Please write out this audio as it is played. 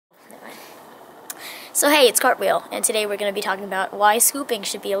So hey, it's Cartwheel, and today we're going to be talking about why scooping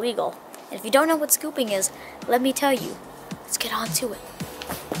should be illegal. And if you don't know what scooping is, let me tell you. Let's get on to it.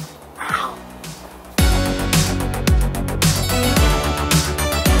 Ow.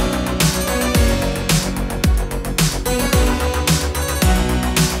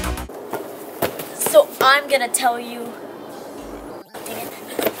 So I'm going to tell you.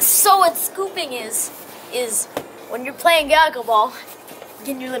 So what scooping is when you're playing goggle ball, you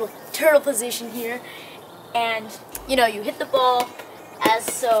get in your little turtle position here, and you hit the ball as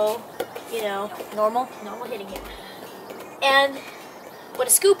so, normal hitting here. And what a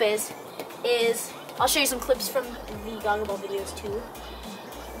scoop is I'll show you some clips from the goggle ball videos too,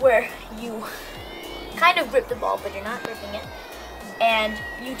 where you kind of grip the ball, but you're not gripping it, and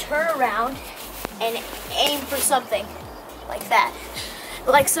you turn around and aim for something like that,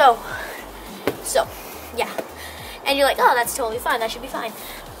 like so. So, yeah. And you're like, oh, that's totally fine. That should be fine.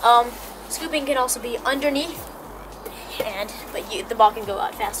 Scooping can also be underneath, but the ball can go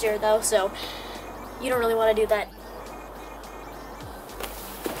out faster though, so you don't really want to do that.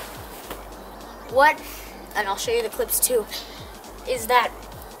 And I'll show you the clips too, is that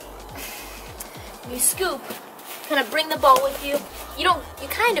you scoop, kind of bring the ball with you. You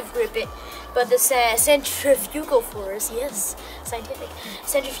kind of grip it, but the centrifugal force, yes, scientific,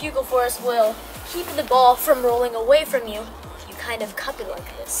 centrifugal force will keep the ball from rolling away from you. You kind of cup it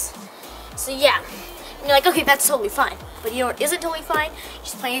like this. So yeah, and you're like, okay, that's totally fine. But you know what isn't totally fine?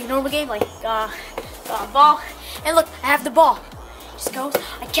 Just playing a normal game, like, ball, and look, I have the ball. Just goes,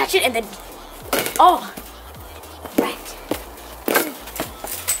 I catch it, and then, oh, right.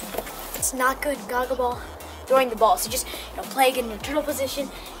 It's not good goggle ball throwing the ball. So just, play in your turtle position,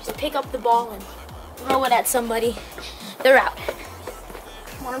 just pick up the ball and throw it at somebody. They're out.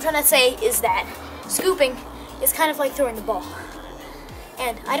 What I'm trying to say is that scooping is kind of like throwing the ball.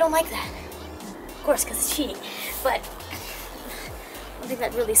 And I don't like that. Of course, because it's cheating. But one thing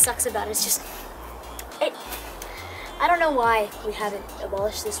that really sucks about it is just, I don't know why we haven't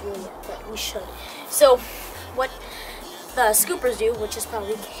abolished this rule yet, but we should. So what the scoopers do, which is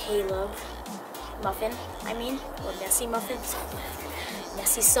probably Caleb Muffin, or Messi Muffin.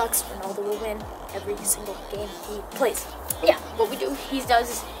 Messi sucks. Ronaldo will win every single game he plays. Yeah, what we do, he does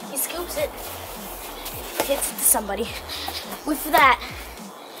is he scoops it, hits it to somebody. With that,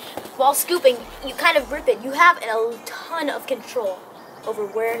 while scooping, you kind of grip it. You have a ton of control over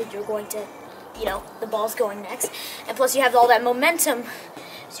where you're going to, the ball's going next. And plus you have all that momentum,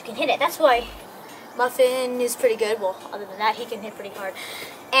 so you can hit it. That's why Muffin is pretty good. Well, other than that, he can hit pretty hard.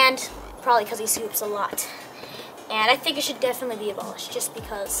 And probably because he scoops a lot. And I think it should definitely be abolished just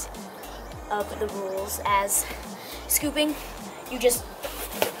because of the rules. As scooping,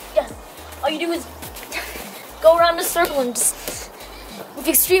 all you do is go around the circle and just, with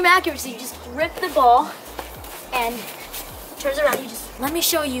extreme accuracy, you just grip the ball and it turns around. Let me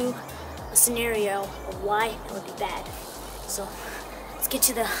show you a scenario of why it would be bad. So let's get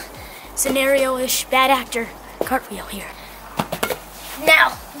to the scenario-ish bad actor Cartwheel here.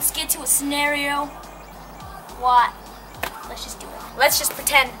 Now, let's get to a scenario. What? Let's just do it. Let's just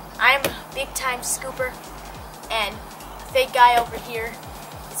pretend I'm a big-time scooper, and the fake guy over here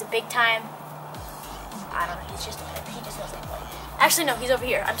is a big-time, I don't know, he just doesn't play. Actually, no, he's over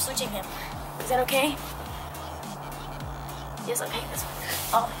here. I'm switching him. Is that okay? Yes, okay, that's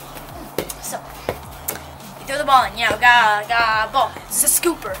fine. Oh, so, you throw the ball in, ball. This is a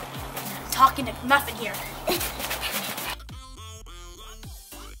scooper. I'm talking to Muffin here.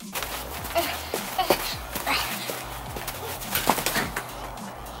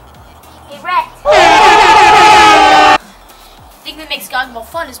 The thing that makes goggle ball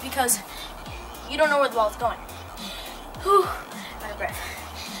fun is because you don't know where the ball is going. Whew, out of breath.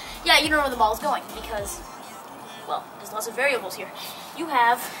 Yeah, you don't know where the ball is going because, well, there's lots of variables here. You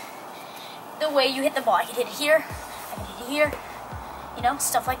have the way you hit the ball. I can hit it here, I can hit it here,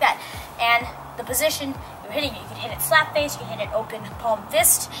 stuff like that. And the position you're hitting it, you can hit it slap face, you can hit it open palm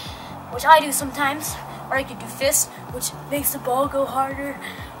fist, which I do sometimes, or you could do fist, which makes the ball go harder,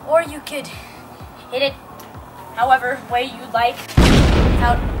 or you could hit it however way you like.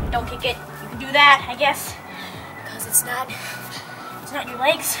 Don't kick it. You can do that, I guess, because it's not your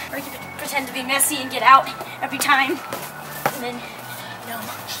legs. Or you can pretend to be Messi and get out every time. And then,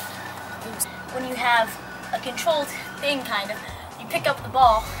 when you have a controlled thing, kind of, you pick up the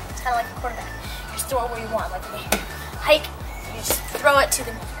ball. It's kind of like a quarterback. You just throw it where you want, like when you hike, you just throw it to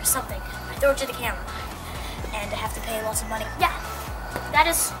them or something. I throw it to the camera, and I have to pay lots of money. Yeah, that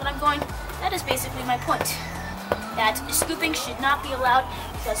is what I'm going. That is basically my point. That scooping should not be allowed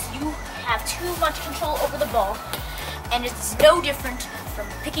because you have too much control over the ball, and it's no different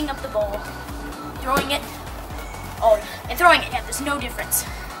from picking up the ball, throwing it, and throwing it. Yeah, there's no difference.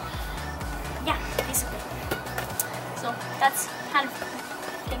 Yeah, basically. So that's kind of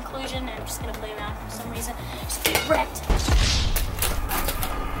the conclusion, and I'm just gonna play around for some reason. Just get wrecked.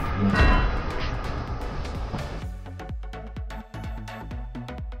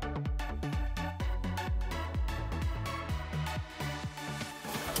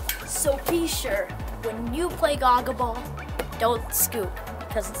 So be sure, when you play Gaga Ball, don't scoop,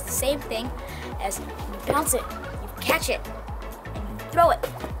 because it's the same thing as you bounce it, you catch it, and you throw it,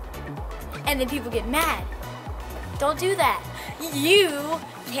 and then people get mad. Don't do that. You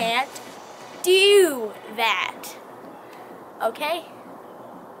can't do that. Okay?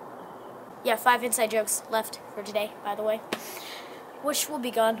 Yeah, 5 inside jokes left for today, by the way, which will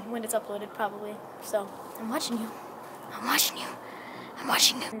be gone when it's uploaded, probably. So, I'm watching you. I'm watching you. I'm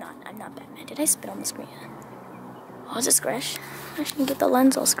watching you. I'm not Batman. Did I spit on the screen? Oh, is it scratched? I shouldn't get the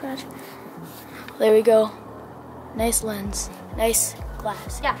lens all scratched. There we go. Nice lens. Nice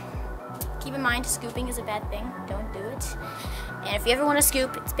glass. Yeah. Keep in mind, scooping is a bad thing. Don't do it. And if you ever want to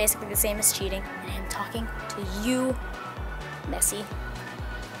scoop, it's basically the same as cheating. And I'm talking to you, Messi.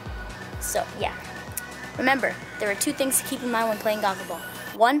 So, yeah. Remember, there are 2 things to keep in mind when playing Gaga Ball.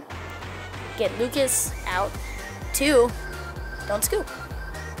 1, get Lucas out. 2, don't scoop.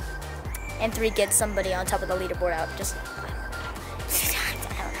 And 3, get somebody on top of the leaderboard out. Just,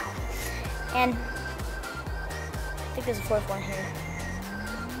 I don't know. And I think there's a 4th one here.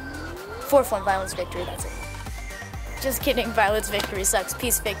 4th one, violence victory, that's it. Just kidding, violence victory sucks.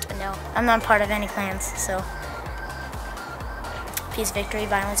 Peace victory, no. I'm not part of any clans, so. Peace victory,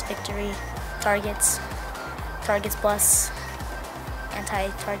 violence victory, targets plus,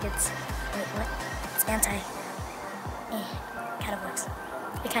 anti-targets. Wait, what? It's anti. Kind of works.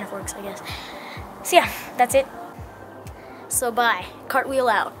 It kind of works, I guess. So yeah, that's it. So bye. Cartwheel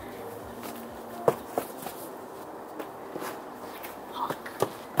out.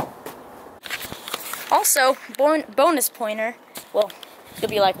 Also, bonus pointer. Well, you'll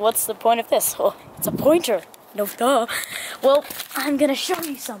be like, what's the point of this? Well, it's a pointer. No, duh. Well, I'm gonna show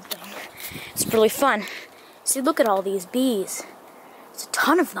you something. It's really fun. See, look at all these bees. There's a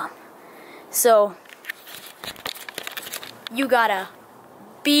ton of them. So, you gotta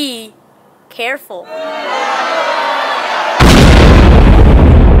be careful.